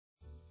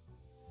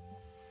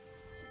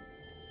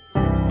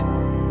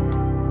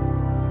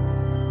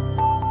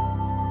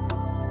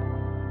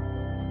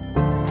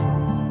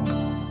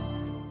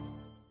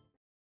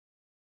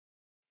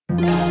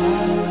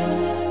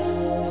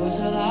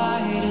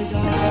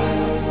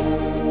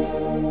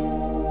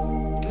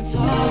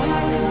all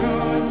that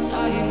grew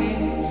inside me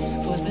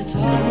was the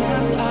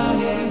darkness I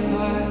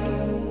ignored.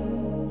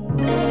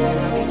 When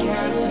I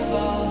began to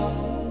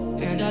fall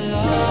and I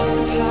lost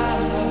the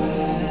path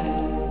ahead,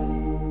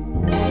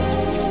 that's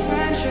when your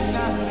friendship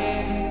found me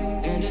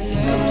and it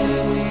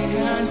lifted me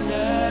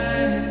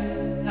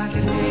instead. Like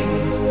a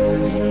phoenix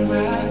burning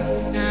bright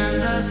in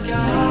the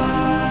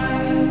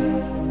sky,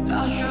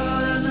 I'll show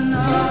there's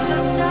another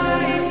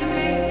side to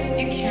me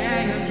you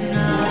can't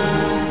deny.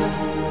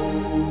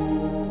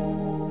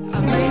 I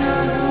may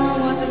not know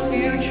what the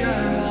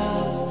future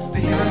holds, but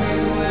hear me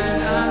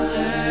when I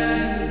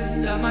say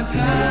that my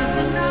past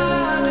does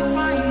not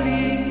define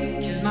me,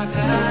 'cause my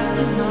past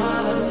is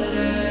not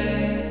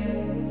today.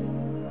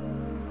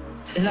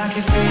 Like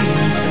a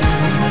phoenix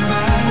burning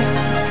bright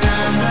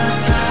in the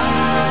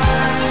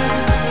sky,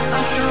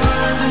 I'll show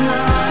there's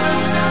another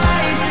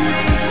side to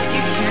me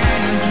you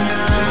can't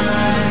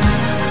deny.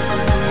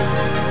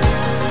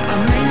 I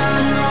may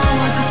not know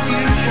what the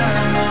future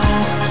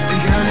holds, but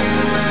hear me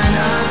when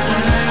I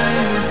say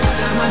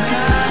that my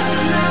past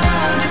does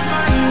not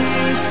define me,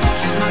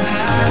 'cause my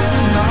past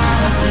is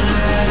not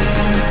today.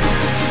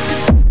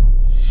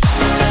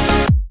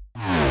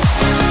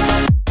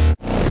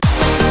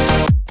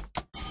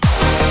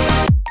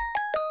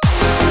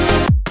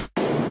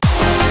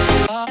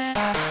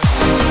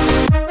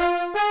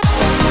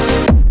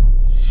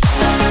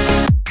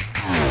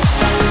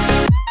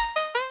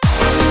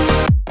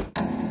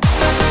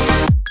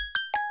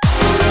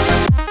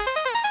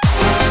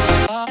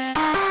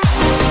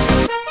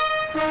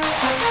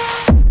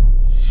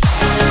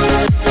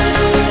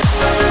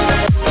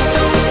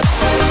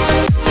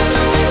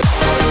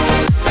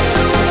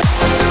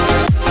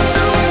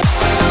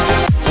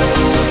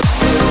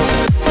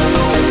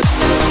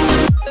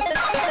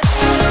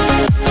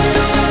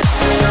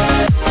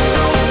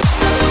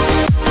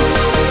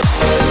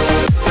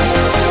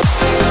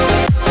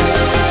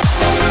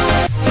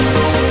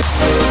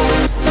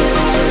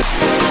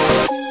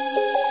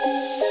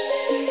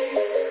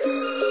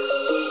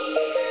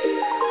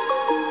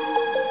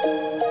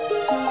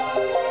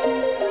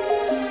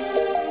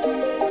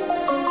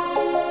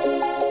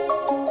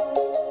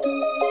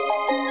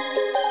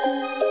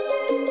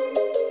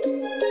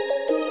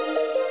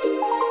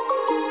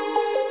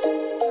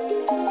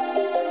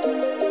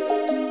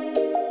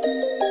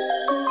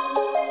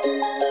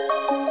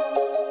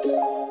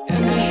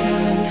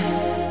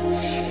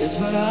 Is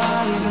what I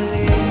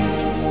believed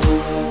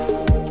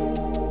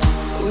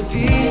would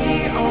be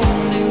the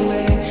only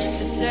way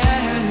to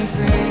set me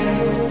free.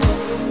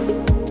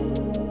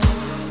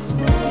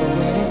 But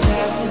when it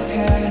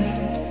disappeared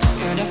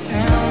and I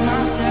found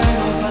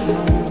myself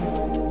alone,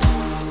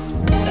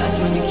 that's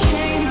when you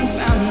came and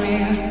found me,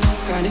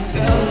 and it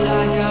felt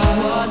like I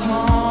was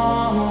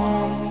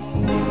home.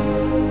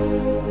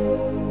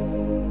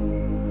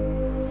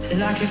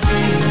 Like a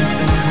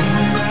phoenix.